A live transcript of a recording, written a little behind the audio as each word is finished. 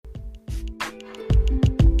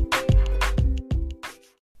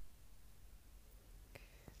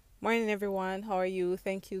Morning, everyone. How are you?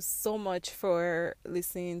 Thank you so much for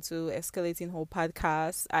listening to Escalating Hope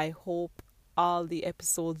podcast. I hope all the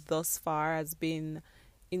episodes thus far has been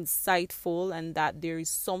insightful and that there is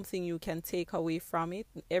something you can take away from it.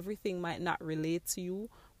 Everything might not relate to you,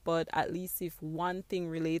 but at least if one thing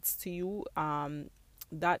relates to you,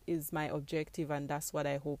 that is my objective, and that's what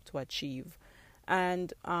I hope to achieve.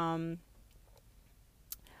 And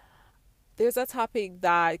there's a topic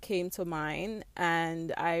that came to mind,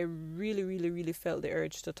 and I really, really, really felt the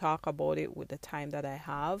urge to talk about it with the time that I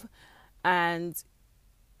have. And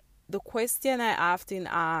the question I often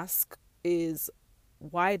ask is,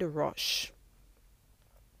 why the rush?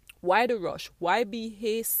 Why the rush? Why be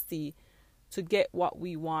hasty to get what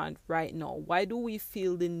we want right now? Why do we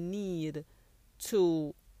feel the need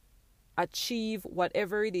to achieve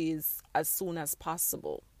whatever it is as soon as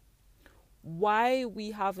possible? Why we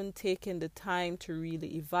haven't taken the time to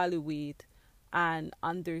really evaluate and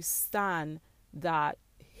understand that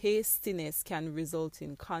hastiness can result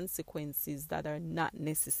in consequences that are not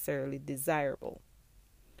necessarily desirable.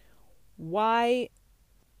 Why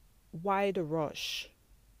the rush?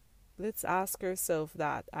 Let's ask ourselves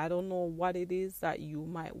that. I don't know what it is that you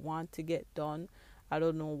might want to get done. I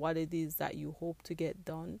don't know what it is that you hope to get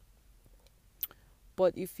done.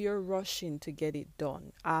 But if you're rushing to get it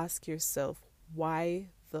done, ask yourself, why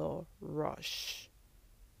the rush?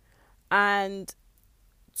 And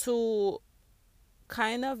to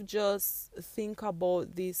kind of just think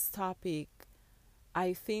about this topic,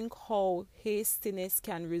 I think how hastiness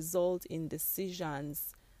can result in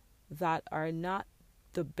decisions that are not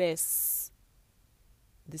the best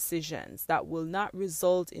decisions, that will not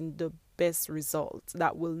result in the best results,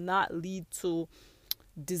 that will not lead to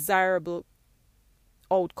desirable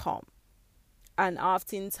outcome. And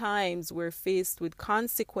oftentimes we're faced with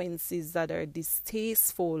consequences that are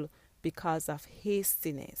distasteful because of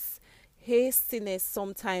hastiness. Hastiness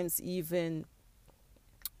sometimes even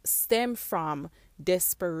stem from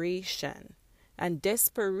desperation. And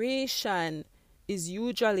desperation is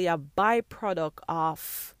usually a byproduct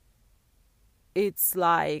of, it's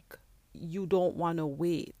like you don't want to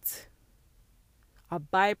wait. A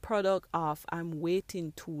byproduct of, I'm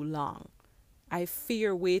waiting too long. I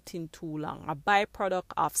fear waiting too long. A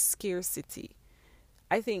byproduct of scarcity.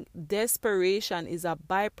 I think desperation is a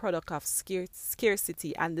byproduct of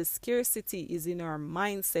scarcity, and the scarcity is in our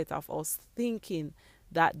mindset of us thinking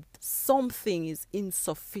that something is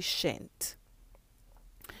insufficient.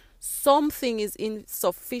 Something is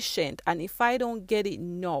insufficient, and if I don't get it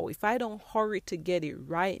now, if I don't hurry to get it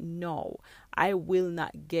right now, I will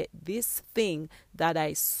not get this thing that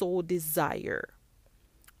I so desire.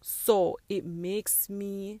 So it makes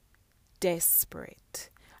me desperate.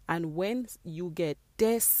 And when you get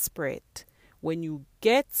desperate, when you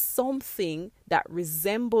get something that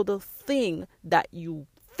resembles the thing that you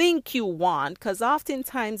think you want, because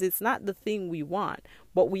oftentimes it's not the thing we want,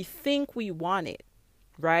 but we think we want it,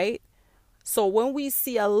 right? So when we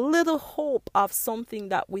see a little hope of something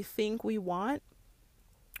that we think we want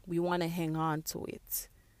to hang on to it.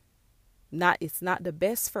 It's not the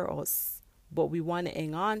best for us, but we want to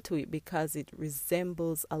hang on to it because it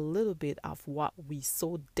resembles a little bit of what we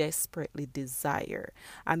so desperately desire.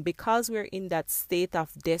 And because we're in that state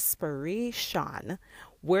of desperation,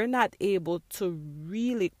 we're not able to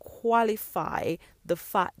really qualify the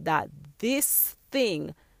fact that this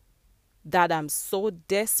thing that I'm so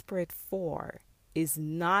desperate for is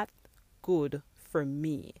not good for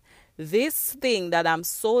me. This thing that I'm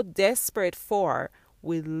so desperate for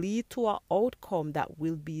will lead to an outcome that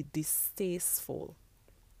will be distasteful.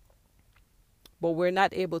 But we're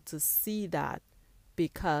not able to see that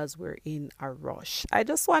because we're in a rush. I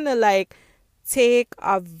just want to take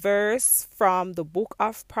a verse from the book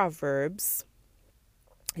of Proverbs.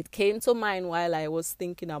 It came to mind while I was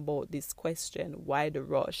thinking about this question, why the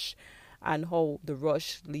rush, and how the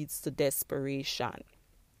rush leads to desperation.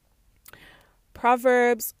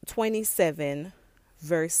 Proverbs 27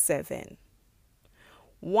 verse 7.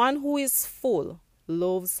 One who is full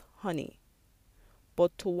loves honey,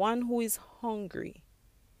 but to one who is hungry,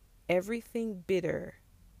 everything bitter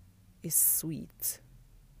is sweet.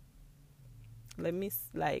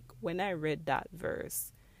 When I read that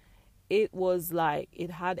verse, it was like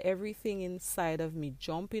it had everything inside of me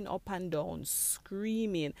jumping up and down,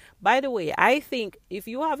 screaming. By the way, I think if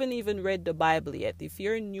you haven't even read the Bible yet, if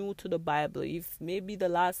you're new to the Bible, if maybe the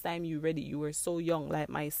last time you read it, you were so young like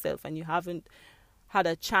myself and you haven't had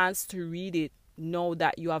a chance to read it, know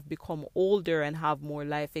that you have become older and have more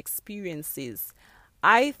life experiences,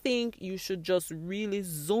 I think you should just really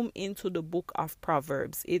zoom into the book of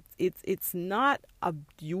Proverbs. It's not a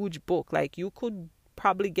huge book. Like, you could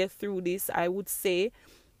probably get through this, I would say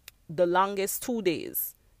the longest 2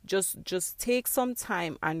 days. Just take some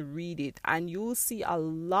time and read it, and you'll see a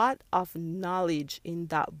lot of knowledge in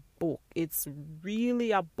that book. It's really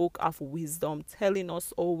a book of wisdom, telling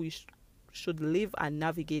us how we should live and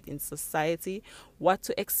navigate in society, what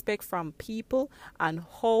to expect from people, and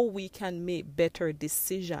how we can make better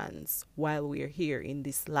decisions while we're here in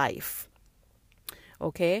this life.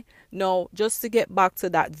 Okay, now just to get back to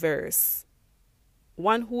that verse,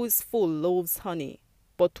 one who is full loves honey,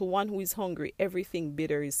 but to one who is hungry, everything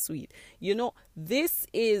bitter is sweet. This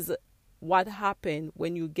is what happened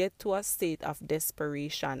when you get to a state of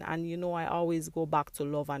desperation. And I always go back to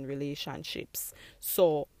love and relationships.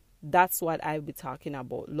 So that's what I'll be talking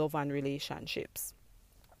about, love and relationships.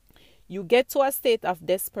 You get to a state of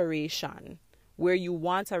desperation where you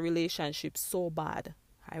want a relationship so bad.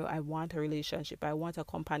 I want a relationship. I want a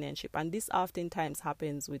companionship. And this oftentimes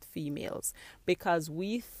happens with females because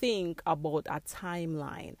we think about a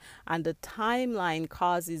timeline, and the timeline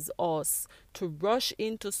causes us to rush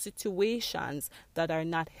into situations that are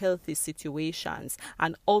not healthy situations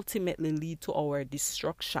and ultimately lead to our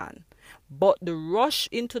destruction. But the rush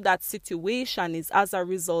into that situation is as a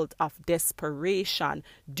result of desperation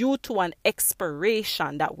due to an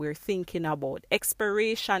expiration that we're thinking about.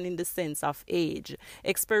 Expiration in the sense of age.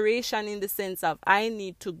 Expiration in the sense of I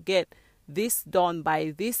need to get this done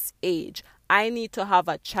by this age. I need to have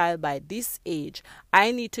a child by this age.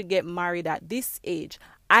 I need to get married at this age.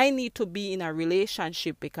 I need to be in a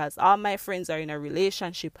relationship because all my friends are in a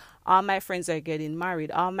relationship. All my friends are getting married.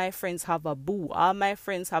 All my friends have a boo. All my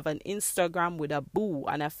friends have an Instagram with a boo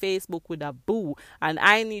and a Facebook with a boo. And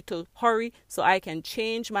I need to hurry so I can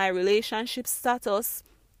change my relationship status,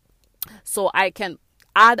 so I can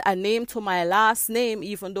add a name to my last name,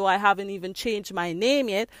 even though I haven't even changed my name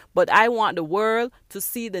yet. But I want the world to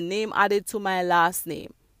see the name added to my last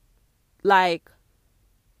name. Like,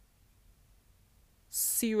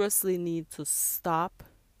 seriously need to stop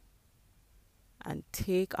and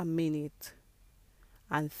take a minute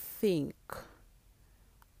and think,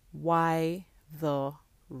 why the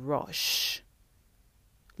rush?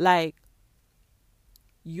 Like,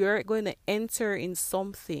 you're going to enter in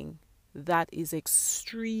something that is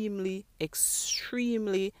extremely,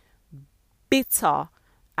 extremely bitter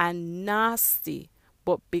and nasty,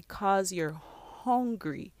 but because you're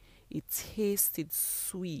hungry, it tasted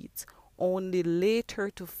sweet, only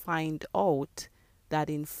later to find out that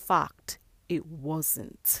in fact it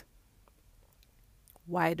wasn't.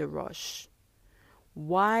 Why the rush?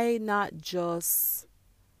 Why not just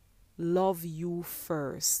love you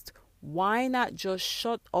first? Why not just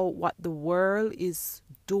shut out what the world is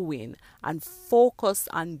doing and focus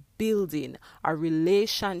on building a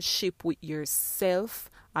relationship with yourself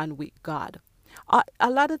and with God? A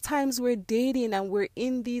lot of times we're dating and we're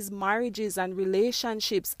in these marriages and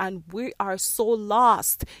relationships and we are so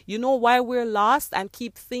lost. You know why we're lost? And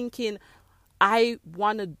keep thinking, I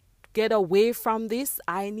want to get away from this.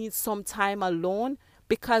 I need some time alone.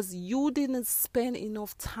 Because you didn't spend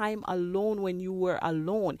enough time alone when you were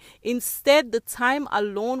alone. Instead, the time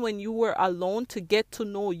alone when you were alone to get to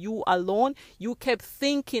know you alone, you kept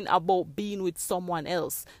thinking about being with someone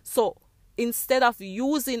else. So instead of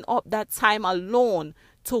using up that time alone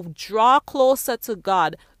to draw closer to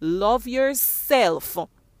God, love yourself.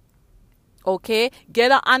 Okay,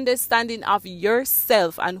 get an understanding of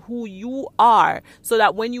yourself and who you are, so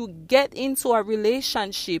that when you get into a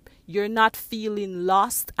relationship, you're not feeling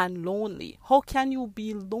lost and lonely. How can you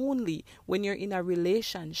be lonely when you're in a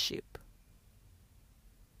relationship?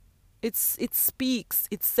 It speaks.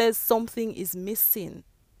 It says something is missing.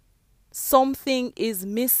 Something is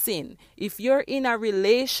missing. If you're in a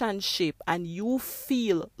relationship and you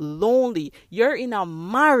feel lonely, you're in a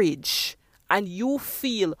marriage and you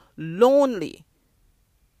feel lonely,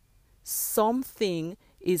 something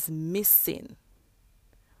is missing.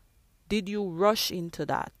 Did you rush into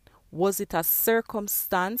that? Was it a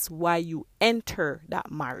circumstance why you enter that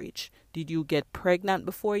marriage? Did you get pregnant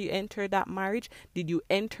before you enter that marriage? Did you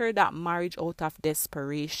enter that marriage out of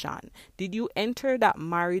desperation? Did you enter that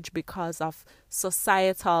marriage because of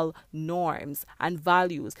societal norms and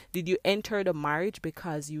values? Did you enter the marriage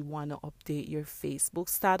because you want to update your Facebook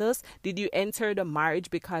status? Did you enter the marriage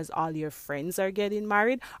because all your friends are getting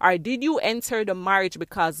married? Or did you enter the marriage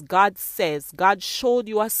because God showed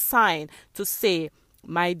you a sign to say,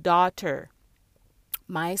 my daughter,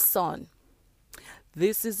 my son,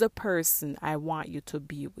 this is a person I want you to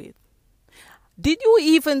be with? Did you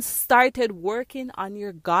even started working on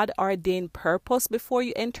your God-ordained purpose before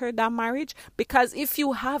you entered that marriage? Because if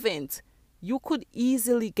you haven't, you could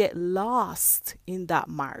easily get lost in that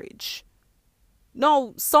marriage.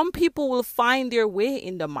 Now, some people will find their way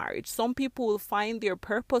in the marriage. Some people will find their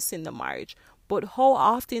purpose in the marriage. But how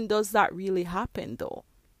often does that really happen though?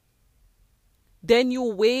 Then you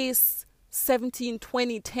waste 17,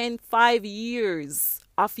 20, 10, 5 years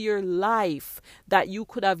of your life that you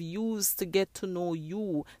could have used to get to know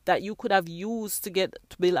you, that you could have used to get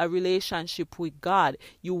to build a relationship with God.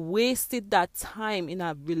 You wasted that time in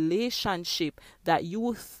a relationship that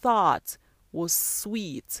you thought was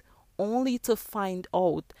sweet, only to find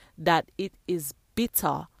out that it is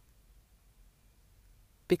bitter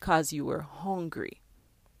because you were hungry.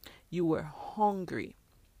 You were hungry.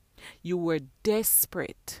 You were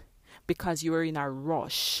desperate because you were in a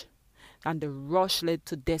rush. And the rush led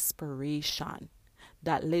to desperation,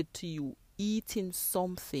 that led to you eating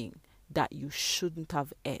something that you shouldn't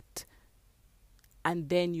have ate. And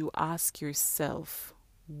then you ask yourself,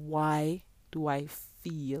 why do I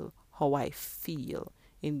feel how I feel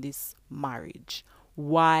in this marriage?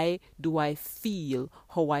 Why do I feel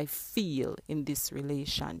how I feel in this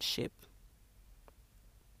relationship?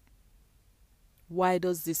 Why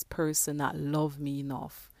does this person not love me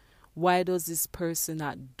enough? Why does this person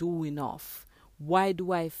not do enough? Why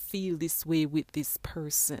do I feel this way with this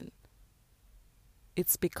person?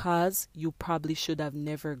 It's because you probably should have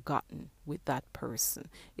never gotten with that person.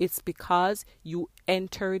 It's because you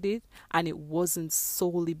entered it and it wasn't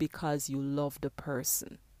solely because you love the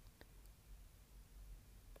person.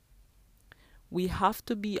 We have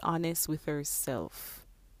to be honest with ourselves.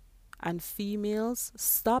 And females,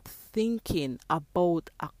 stop thinking about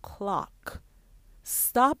a clock.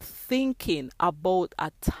 Stop thinking about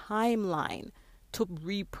a timeline to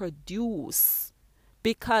reproduce.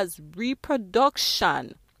 Because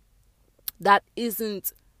reproduction that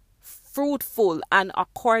isn't fruitful and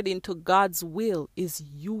according to God's will is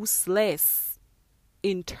useless.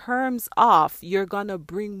 In terms of you're going to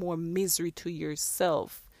bring more misery to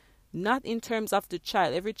yourself. Not in terms of the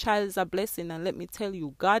child. Every child is a blessing. And let me tell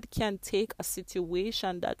you, God can take a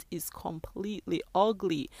situation that is completely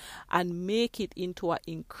ugly and make it into an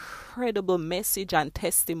incredible message and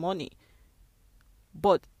testimony.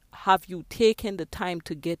 But have you taken the time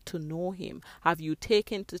to get to know him? Have you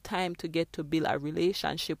taken the time to get to build a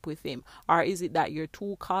relationship with him? Or is it that you're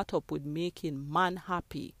too caught up with making man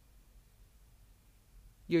happy?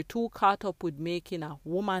 You're too caught up with making a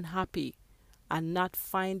woman happy and not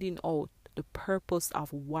finding out the purpose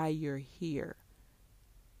of why you're here.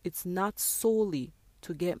 It's not solely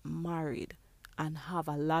to get married and have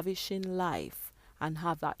a lavishing life and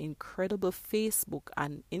have that incredible Facebook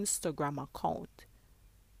and Instagram account.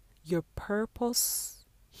 Your purpose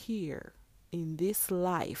here in this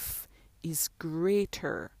life is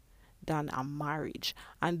greater than a marriage.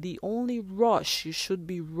 And the only rush you should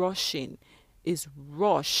be rushing is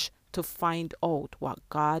rush to find out what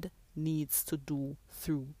God needs to do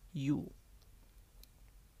through you.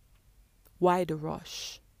 Why the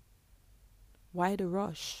rush? Why the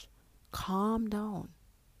rush? Calm down.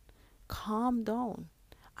 Calm down.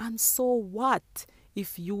 And so what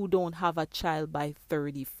if you don't have a child by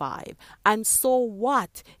 35? And so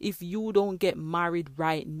what if you don't get married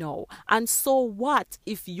right now? And so what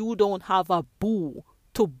if you don't have a boo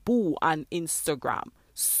to boo on Instagram?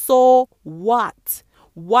 So what?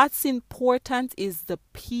 What's important is the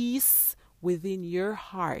peace within your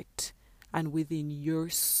heart and within your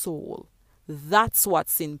soul. That's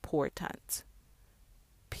what's important.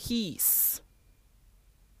 Peace.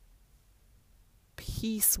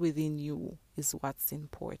 Peace within you is what's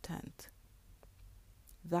important.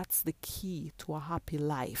 That's the key to a happy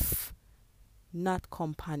life, not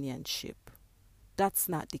companionship. That's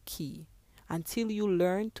not the key. Until you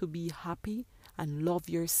learn to be happy and love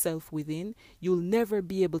yourself within, you'll never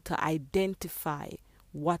be able to identify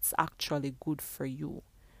what's actually good for you,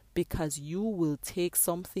 because you will take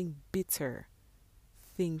something bitter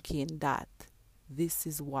thinking that this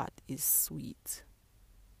is what is sweet.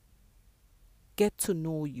 Get to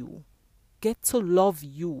know you. Get to love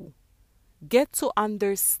you. Get to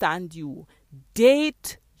understand you.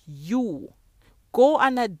 Date you. Go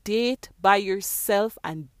on a date by yourself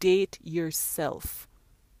and date yourself.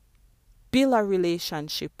 Build a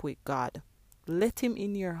relationship with God. Let him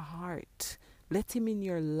in your heart. Let him in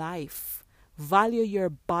your life. Value your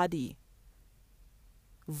body.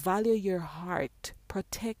 Value your heart.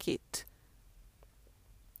 Protect it.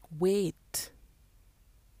 Wait.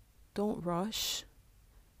 Don't rush.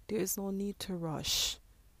 There's no need to rush.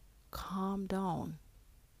 Calm down.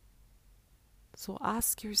 So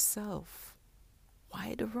ask yourself,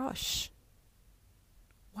 why the rush?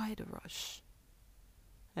 Why the rush?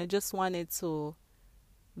 I just wanted to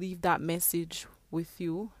leave that message with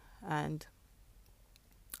you, and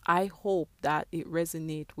I hope that it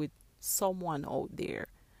resonates with someone out there,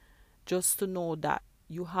 just to know that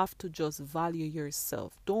you have to just value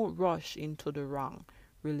yourself. Don't rush into the wrong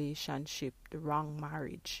relationship, the wrong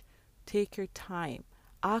marriage. Take your time.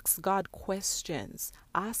 Ask God questions.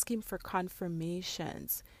 Ask Him for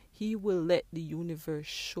confirmations. He will let the universe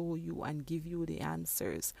show you and give you the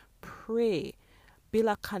answers. Pray. Build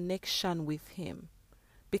a connection with Him,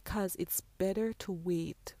 because it's better to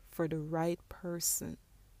wait for the right person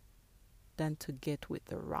than to get with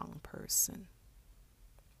the wrong person.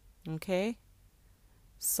 Okay?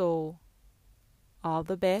 So, all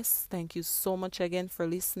the best. Thank you so much again for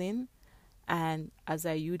listening. And as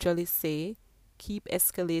I usually say, keep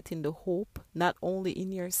escalating the hope, not only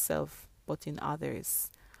in yourself, but in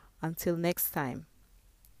others. Until next time,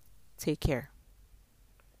 take care.